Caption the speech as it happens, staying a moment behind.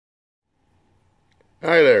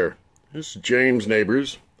Hi there, this is James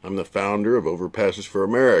Neighbors. I'm the founder of Overpasses For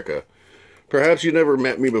America. Perhaps you've never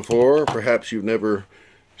met me before, perhaps you've never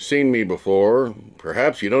seen me before,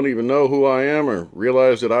 perhaps you don't even know who I am or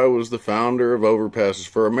realize that I was the founder of Overpasses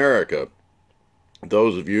For America.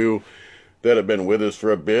 Those of you that have been with us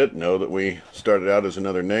for a bit know that we started out as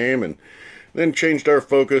another name and then changed our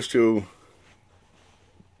focus to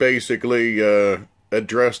basically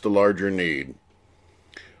address the larger need.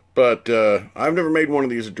 But I've never made one of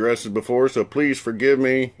these addresses before, so please forgive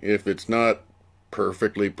me if it's not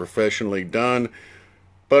perfectly professionally done.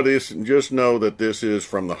 But just know that this is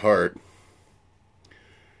from the heart.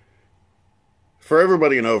 For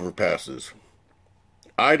everybody in Overpasses,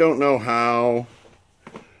 I don't know how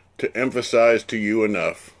to emphasize to you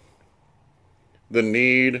enough the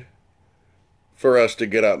need for us to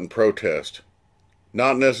get out and protest.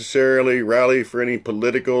 Not necessarily rally for any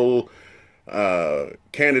political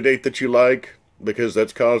candidate that you like, because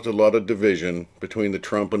that's caused a lot of division between the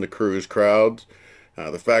Trump and the Cruz crowds.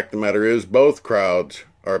 The fact of the matter is, both crowds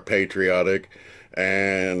are patriotic,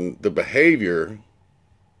 and the behavior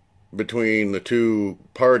between the two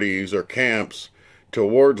parties or camps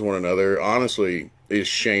towards one another, honestly, is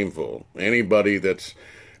shameful. Anybody that's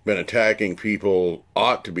been attacking people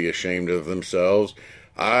ought to be ashamed of themselves.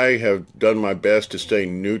 I have done my best to stay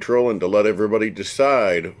neutral and to let everybody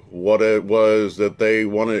decide what it was that they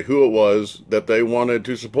wanted, who it was that they wanted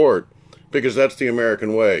to support, because that's the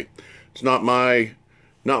American way. It's not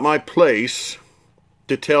my place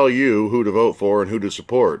to tell you who to vote for and who to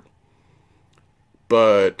support.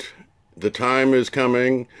 But the time is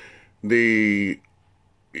coming. The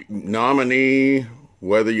nominee,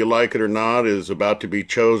 whether you like it or not, is about to be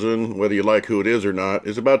chosen. Whether you like who it is or not,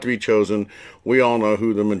 is about to be chosen. We all know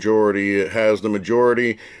who the majority has the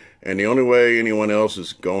majority, and the only way anyone else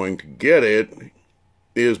is going to get it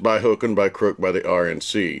is by hook and by crook by the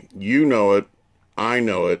RNC. You know it. I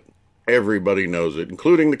know it. Everybody knows it,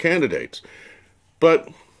 including the candidates. But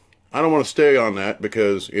I don't want to stay on that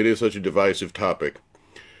because it is such a divisive topic.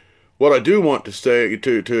 What I do want to say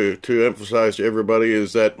to emphasize to everybody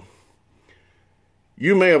is that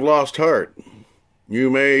you may have lost heart. You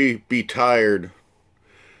may be tired.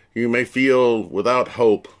 You may feel without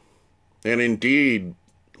hope. And indeed,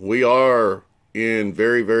 we are in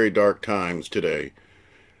very, very dark times today.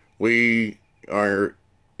 We are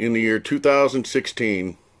in the year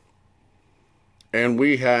 2016, and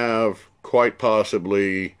we have quite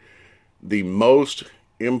possibly the most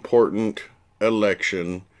important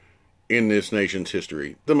election in this nation's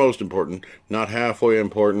history. The most important, not halfway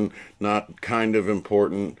important, not kind of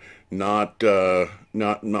important, not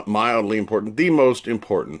mildly important, the most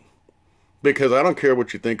important. Because I don't care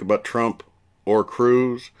what you think about Trump or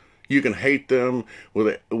Cruz. You can hate them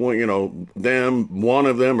with, them, one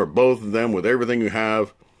of them or both of them with everything you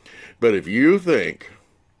have. But if you think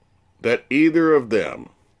that either of them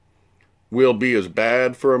will be as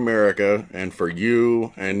bad for America and for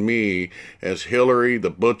you and me as Hillary, the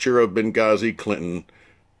butcher of Benghazi Clinton,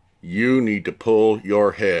 you need to pull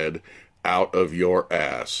your head out of your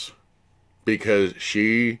ass, because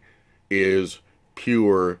she is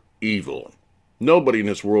pure evil. Nobody in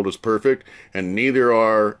this world is perfect, and neither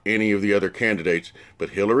are any of the other candidates,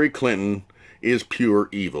 but Hillary Clinton is pure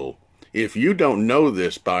evil. If you don't know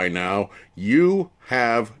this by now, you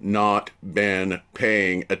have not been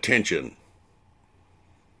paying attention.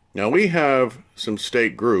 Now, we have some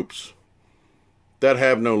state groups that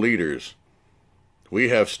have no leaders. We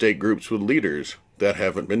have state groups with leaders that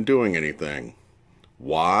haven't been doing anything.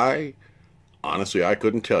 Why? Honestly, I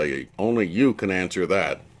couldn't tell you. Only you can answer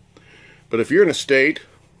that. But if you're in a state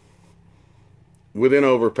within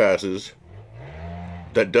Overpasses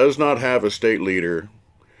that does not have a state leader,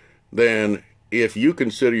 then if you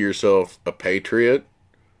consider yourself a patriot,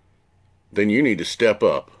 then you need to step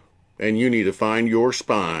up. And you need to find your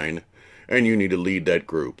spine, and you need to lead that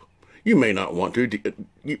group. You may not want to.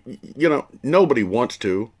 Nobody wants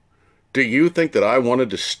to. Do you think that I wanted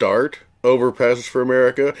to start Overpasses for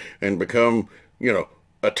America and become,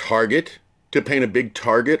 a target, to paint a big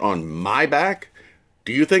target on my back?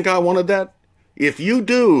 Do you think I wanted that? If you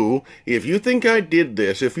do, if you think I did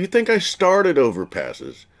this, if you think I started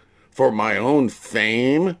Overpasses for my own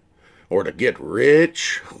fame or to get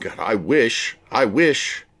rich, God, I wish.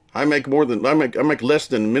 I make less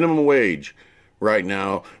than minimum wage right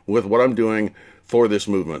now with what I'm doing for this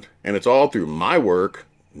movement. And it's all through my work,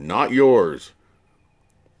 not yours.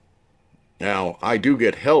 Now, I do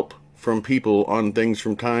get help from people on things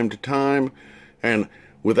from time to time. And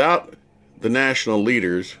without the national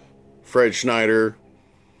leaders, Fred Schneider,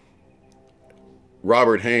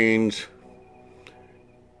 Robert Haynes,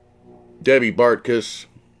 Debbie Bartkus,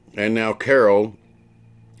 and now Carol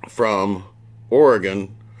from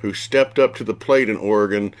Oregon, who stepped up to the plate in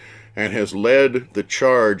Oregon and has led the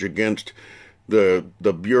charge against the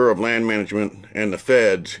Bureau of Land Management and the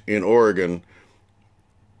feds in Oregon.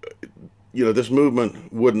 You know, this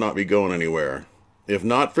movement would not be going anywhere. If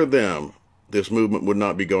not for them, this movement would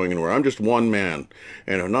not be going anywhere. I'm just one man.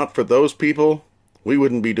 And if not for those people, we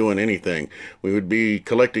wouldn't be doing anything. We would be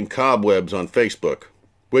collecting cobwebs on Facebook,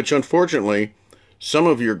 which unfortunately some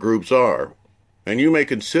of your groups are. And you may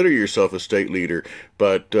consider yourself a state leader,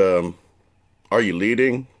 but are you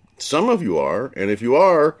leading? Some of you are. And if you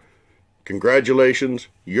are, congratulations,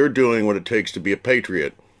 you're doing what it takes to be a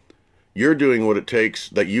patriot. You're doing what it takes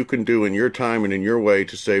that you can do in your time and in your way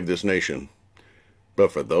to save this nation.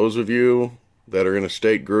 But for those of you that are in a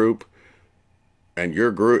state group and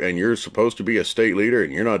you're supposed to be a state leader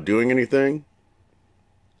and you're not doing anything,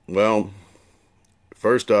 well,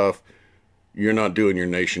 first off, you're not doing your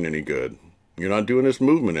nation any good. You're not doing this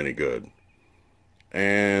movement any good.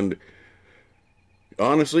 And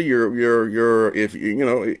honestly,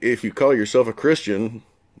 if you call yourself a Christian,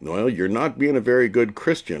 well, you're not being a very good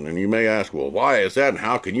Christian. And you may ask, well, why is that? And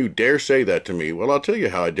how can you dare say that to me? Well, I'll tell you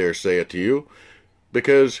how I dare say it to you.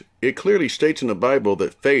 Because it clearly states in the Bible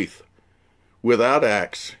that faith without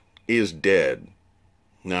acts is dead.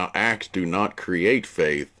 Now, acts do not create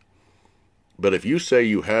faith. But if you say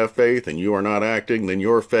you have faith and you are not acting, then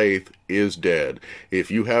your faith is dead. If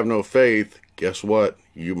you have no faith, guess what?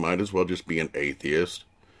 You might as well just be an atheist.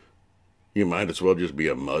 You might as well just be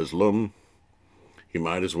a Muslim. You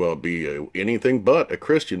might as well be anything but a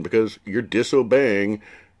Christian, because you're disobeying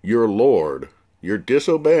your Lord. You're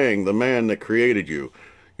disobeying the man that created you.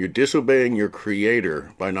 You're disobeying your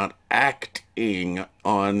Creator by not acting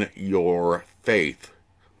on your faith.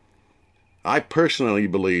 I personally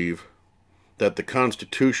believe that the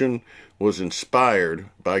Constitution was inspired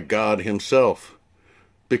by God Himself,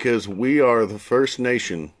 because we are the first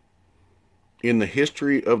nation in the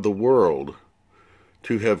history of the world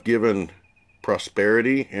to have given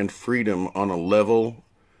prosperity and freedom on a level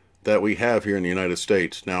that we have here in the United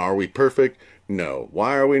States. Now, are we perfect? No.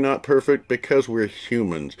 Why are we not perfect? Because we're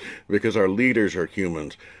humans. Because our leaders are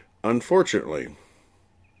humans. Unfortunately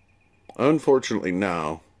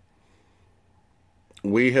now,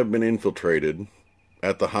 we have been infiltrated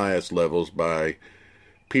at the highest levels by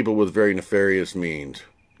people with very nefarious means.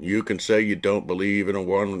 You can say you don't believe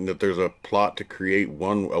in that there's a plot to create a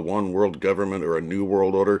one world government or a new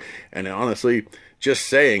world order, and honestly, just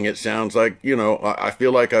saying it sounds like, I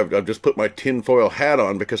feel like I've just put my tinfoil hat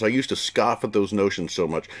on, because I used to scoff at those notions so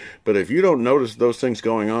much. But if you don't notice those things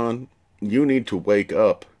going on, you need to wake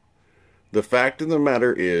up. The fact of the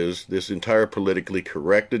matter is, this entire politically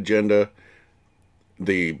correct agenda,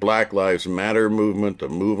 the Black Lives Matter movement, the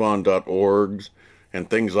MoveOn.orgs, and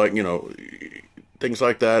things like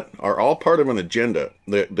that are all part of an agenda.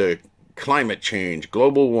 The climate change,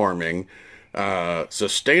 global warming,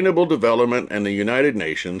 sustainable development, and the United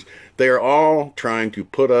Nations, they are all trying to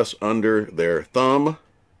put us under their thumb.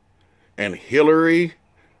 And Hillary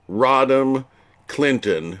Rodham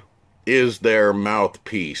Clinton is their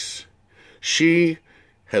mouthpiece. She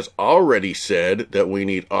has already said that we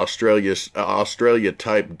need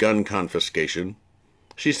Australia-type gun confiscation.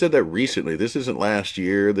 She said that recently. This isn't last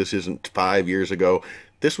year. This isn't 5 years ago.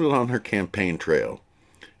 This was on her campaign trail.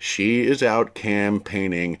 She is out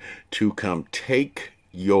campaigning to come take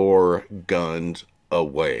your guns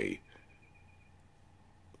away.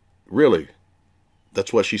 Really,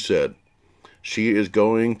 that's what she said. She is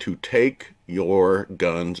going to take your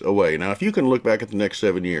guns away. Now, if you can look back at the next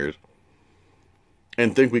 7 years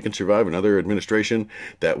and think we can survive another administration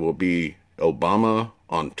that will be Obama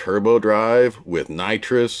on turbo drive with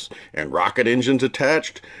nitrous and rocket engines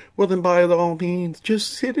attached, well, then by all means,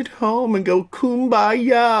 just sit at home and go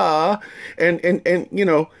kumbaya and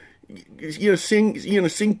sing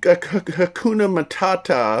Hakuna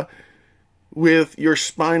Matata with your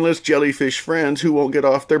spineless jellyfish friends who won't get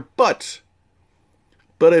off their butts.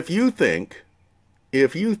 But if you think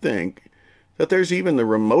that there's even the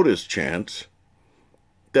remotest chance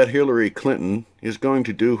that Hillary Clinton is going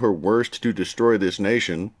to do her worst to destroy this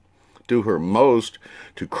nation, do her most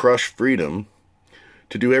to crush freedom,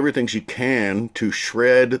 to do everything she can to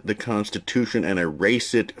shred the Constitution and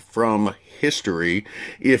erase it from history,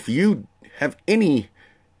 if you have if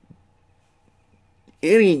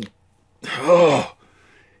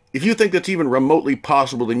you think that's even remotely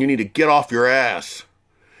possible, then you need to get off your ass.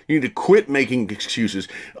 You need to quit making excuses.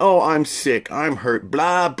 Oh, I'm sick. I'm hurt.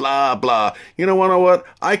 Blah, blah, blah. You know what?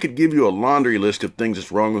 I could give you a laundry list of things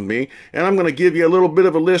that's wrong with me, and I'm going to give you a little bit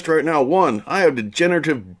of a list right now. 1, I have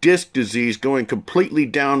degenerative disc disease going completely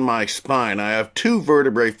down my spine. I have 2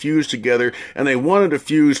 vertebrae fused together, and they wanted to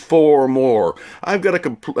fuse 4 more. I've got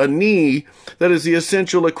a knee that is the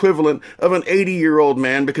essential equivalent of an 80-year-old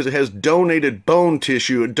man because it has donated bone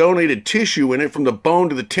tissue, donated tissue in it from the bone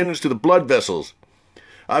to the tendons to the blood vessels.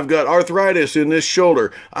 I've got arthritis in this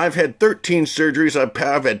shoulder. I've had 13 surgeries.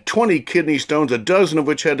 I've had 20 kidney stones, a dozen of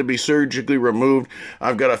which had to be surgically removed.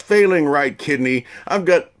 I've got a failing right kidney. I've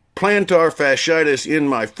got plantar fasciitis in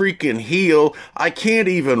my freaking heel. I can't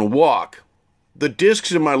even walk. The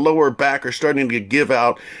discs in my lower back are starting to give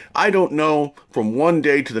out. I don't know from one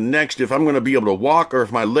day to the next if I'm going to be able to walk or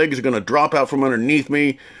if my legs are going to drop out from underneath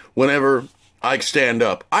me whenever I stand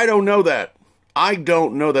up. I don't know that.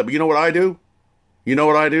 But you know what I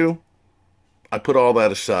do? I put all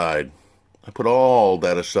that aside.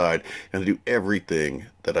 And I do everything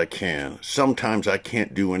that I can. Sometimes I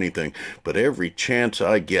can't do anything, but every chance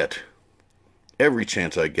I get,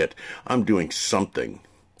 I'm doing something.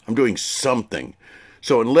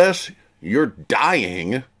 So unless you're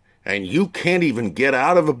dying and you can't even get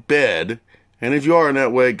out of a bed, and if you are in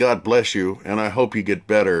that way, God bless you, and I hope you get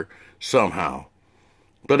better somehow.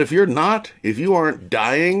 But if you aren't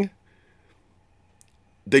dying,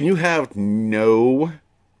 then you have no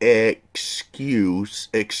excuse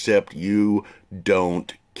except you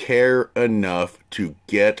don't care enough to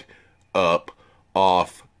get up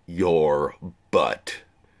off your butt.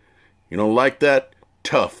 You don't like that?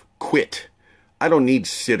 Tough. Quit. I don't need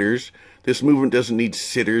sitters. This movement doesn't need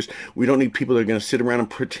sitters. We don't need people that are going to sit around and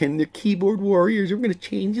pretend they're keyboard warriors. We're going to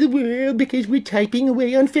change the world because we're typing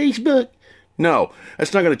away on Facebook. No,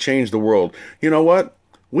 that's not going to change the world. You know what?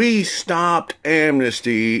 We stopped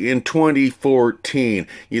amnesty in 2014.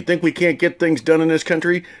 You think we can't get things done in this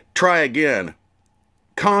country? Try again.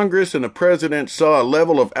 Congress and the president saw a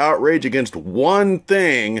level of outrage against one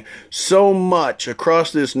thing so much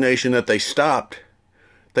across this nation that they stopped.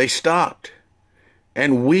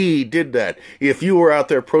 And we did that. If you were out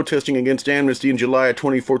there protesting against amnesty in July of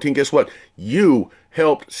 2014, guess what? You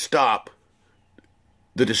helped stop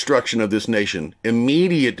the destruction of this nation.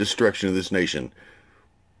 Immediate destruction of this nation.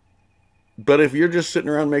 But if you're just sitting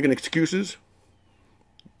around making excuses,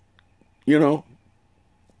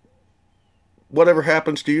 whatever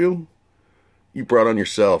happens to you, you brought on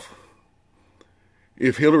yourself.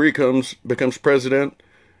 If Hillary becomes president,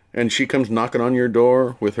 and she comes knocking on your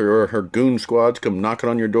door with her goon squads come knocking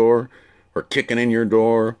on your door or kicking in your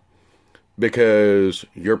door because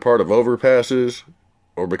you're part of overpasses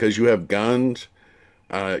or because you have guns,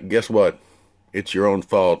 guess what? It's your own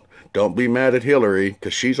fault. Don't be mad at Hillary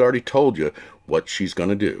because she's already told you what she's going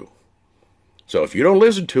to do. So if you don't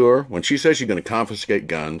listen to her when she says she's going to confiscate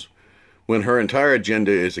guns, when her entire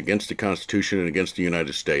agenda is against the Constitution and against the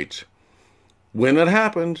United States, when that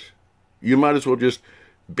happens, you might as well just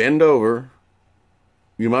bend over.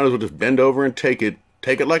 You might as well just bend over and take it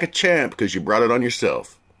like a champ because you brought it on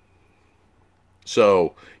yourself.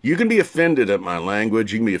 So you can be offended at my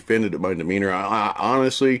language. You can be offended at my demeanor.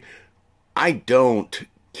 Honestly, I don't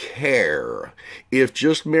care. If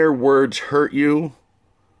just mere words hurt you,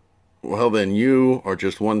 well, then you are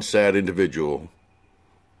just one sad individual.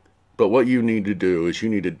 But what you need to do is you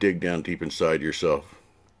need to dig down deep inside yourself.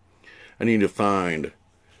 You need to find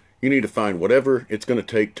whatever it's going to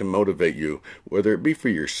take to motivate you, whether it be for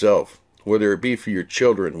yourself, whether it be for your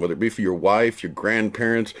children, whether it be for your wife, your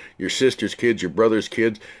grandparents, your sister's kids, your brother's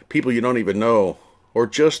kids, people you don't even know, or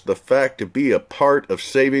just the fact to be a part of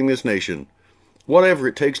saving this nation. Whatever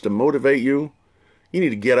it takes to motivate you, you need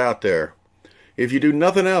to get out there. If you do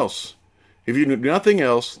nothing else,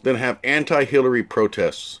 then have anti-Hillary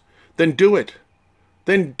protests. Then do it.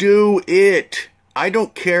 I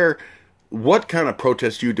don't care what kind of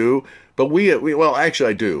protest you do, but actually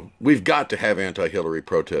I do. We've got to have anti-Hillary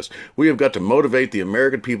protests. We have got to motivate the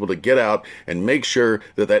American people to get out and make sure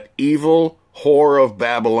that evil whore of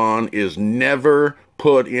Babylon is never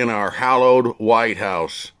put in our hallowed White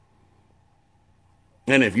House.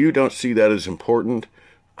 And if you don't see that as important,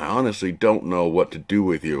 I honestly don't know what to do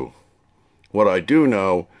with you. What I do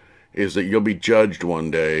know is that you'll be judged one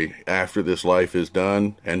day after this life is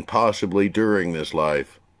done, and possibly during this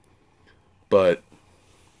life. But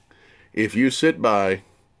if you sit by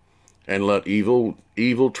and let evil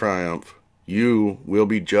triumph, you will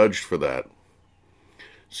be judged for that.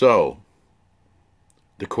 So,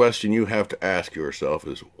 the question you have to ask yourself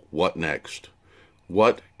is, what next?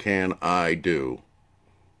 What can I do?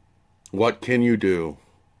 What can you do?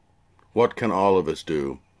 What can all of us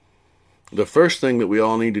do? The first thing that we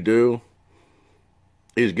all need to do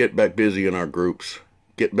is get back busy in our groups.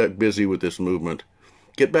 Get back busy with this movement.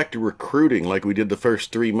 Get back to recruiting like we did the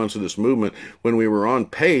first 3 months of this movement, when we were on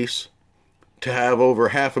pace to have over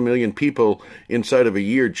 500,000 people inside of a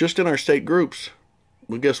year just in our state groups.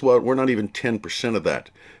 Well, guess what? We're not even 10% of that,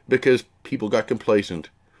 because people got complacent.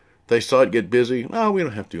 They saw it get busy. Oh, we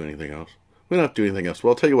don't have to do anything else. We don't have to do anything else.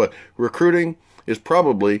 Well, I'll tell you what, recruiting is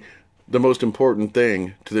probably the most important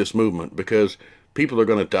thing to this movement, because people are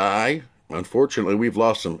going to die. Unfortunately, we've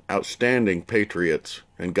lost some outstanding patriots,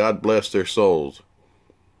 and God bless their souls.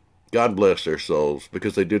 God bless their souls,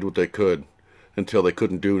 because they did what they could until they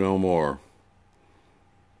couldn't do no more.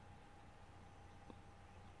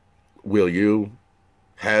 Will you?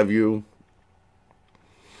 Have you?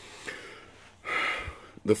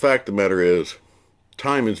 The fact of the matter is,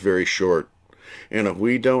 time is very short, and if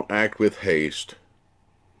we don't act with haste,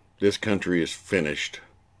 this country is finished.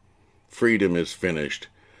 Freedom is finished.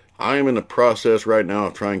 I am in the process right now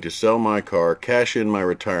of trying to sell my car, cash in my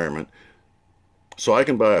retirement, so I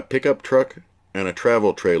can buy a pickup truck and a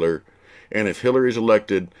travel trailer, and if Hillary's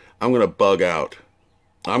elected, I'm going to bug out.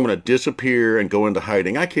 I'm going to disappear and go into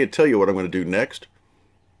hiding. I can't tell you what I'm going to do next.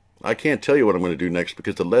 I can't tell you what I'm going to do next,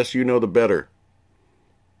 because the less you know, the better.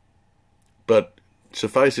 But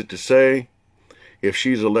suffice it to say, if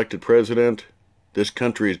she's elected president, this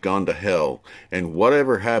country has gone to hell. And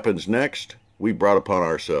whatever happens next, we brought upon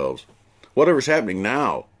ourselves. Whatever's happening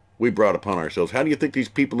now, we brought upon ourselves. How do you think these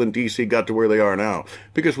people in D.C. got to where they are now?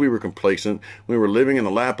 Because we were complacent. We were living in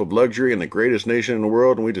the lap of luxury in the greatest nation in the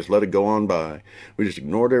world, and we just let it go on by. We just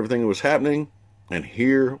ignored everything that was happening, and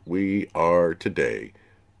here we are today.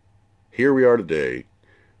 Here we are today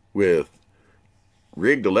with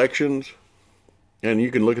rigged elections. And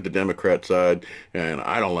you can look at the Democrat side, and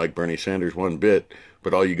I don't like Bernie Sanders one bit,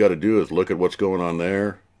 but all you got to do is look at what's going on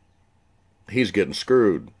there. He's getting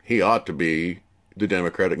screwed. He ought to be the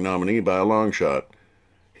Democratic nominee by a long shot.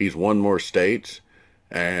 He's won more states,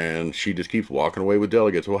 and she just keeps walking away with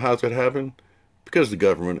delegates. Well, how's that happen? Because the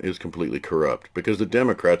government is completely corrupt. Because the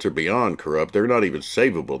Democrats are beyond corrupt. They're not even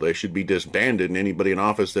savable. They should be disbanded, and anybody in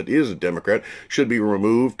office that is a Democrat should be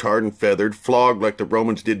removed, tarred and feathered, flogged like the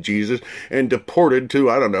Romans did Jesus, and deported to,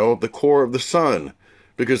 I don't know, the core of the sun.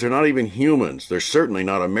 Because they're not even humans. They're certainly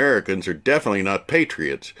not Americans. They're definitely not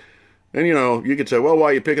patriots. And, you know, you could say, well, why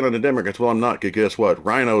are you picking on the Democrats? Well, I'm not, because guess what?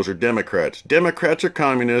 Rhinos are Democrats. Democrats are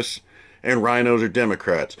communists, and rhinos are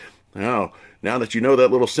Democrats. Now that you know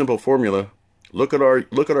that little simple formula, look at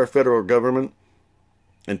our federal government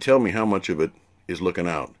and tell me how much of it is looking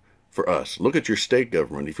out for us. Look at your state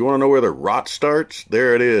government. If you want to know where the rot starts,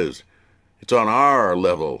 there it is. It's on our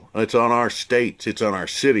level. It's on our states. It's on our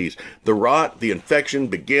cities. The rot, the infection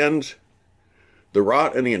begins. The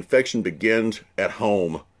rot and the infection begins at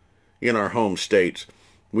home, in our home states.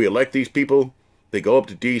 We elect these people. They go up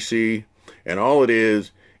to D.C., and all it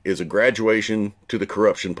is a graduation to the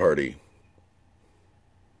corruption party.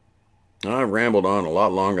 I've rambled on a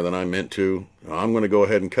lot longer than I meant to. I'm going to go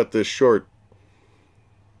ahead and cut this short.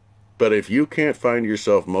 But if you can't find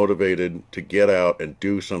yourself motivated to get out and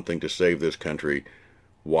do something to save this country,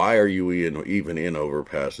 why are you even in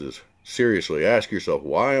overpasses? Seriously, ask yourself,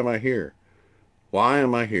 why am I here? Why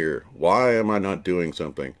am I here? Why am I not doing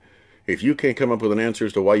something? If you can't come up with an answer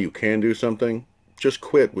as to why you can do something, just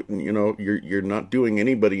quit. You know, you're not doing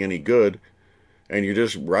anybody any good, and you're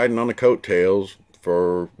just riding on the coattails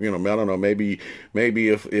for, you know, I don't know, maybe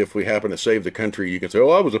if we happen to save the country, you can say, oh,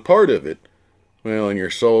 I was a part of it. Well, in your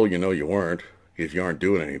soul, you know you weren't, if you aren't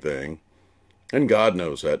doing anything. And God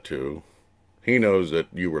knows that too. He knows that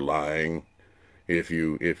you were lying. If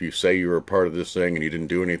you say you were a part of this thing and you didn't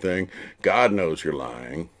do anything, God knows you're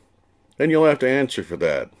lying. And you'll have to answer for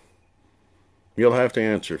that. You'll have to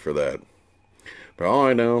answer for that. But all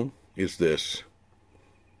I know is this.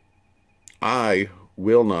 I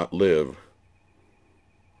will not live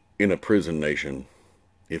in a prison nation.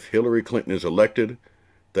 If Hillary Clinton is elected,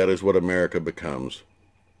 that is what America becomes.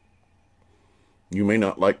 You may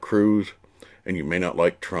not like Cruz, and you may not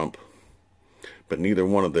like Trump, but neither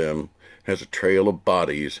one of them has a trail of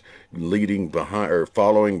bodies leading behind or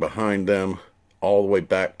following behind them all the way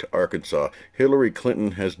back to Arkansas. Hillary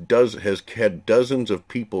Clinton has had dozens of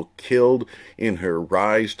people killed in her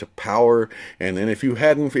rise to power, and then if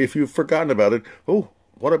you've forgotten about it, oh,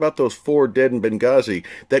 what about those 4 dead in Benghazi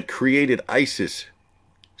that created ISIS?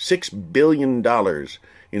 $6 billion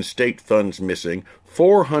in state funds missing,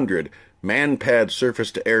 400 man-pad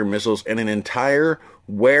surface-to-air missiles, and an entire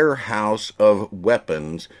warehouse of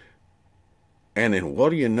weapons And then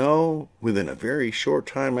what do you know? Within a very short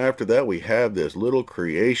time after that, we have this little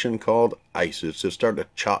creation called ISIS that's starting to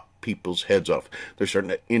chop people's heads off. They're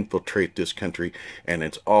starting to infiltrate this country, and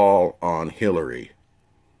it's all on Hillary.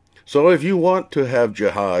 So if you want to have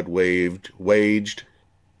jihad waged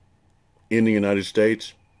in the United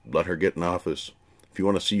States, let her get in office. If you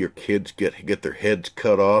want to see your kids get their heads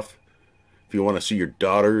cut off, if you want to see your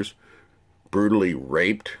daughters brutally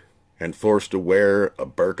raped and forced to wear a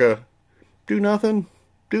burqa, do nothing.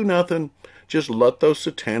 Do nothing. Just let those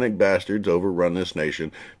satanic bastards overrun this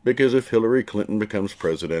nation, because if Hillary Clinton becomes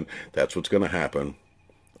president, that's what's going to happen.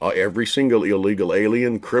 Every single illegal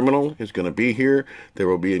alien criminal is going to be here. There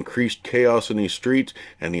will be increased chaos in these streets,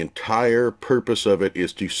 and the entire purpose of it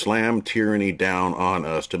is to slam tyranny down on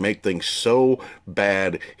us, to make things so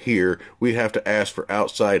bad here, we have to ask for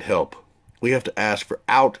outside help. We have to ask for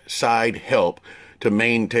outside help to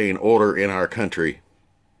maintain order in our country.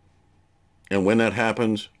 And when that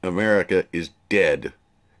happens, America is dead.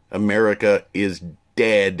 America is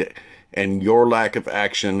dead, and your lack of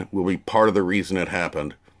action will be part of the reason it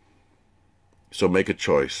happened. So make a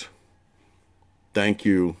choice. Thank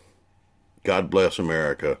you. God bless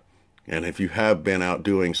America. And if you have been out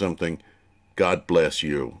doing something, God bless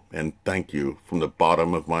you. And thank you from the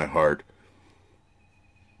bottom of my heart.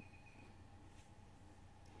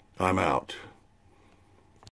 I'm out.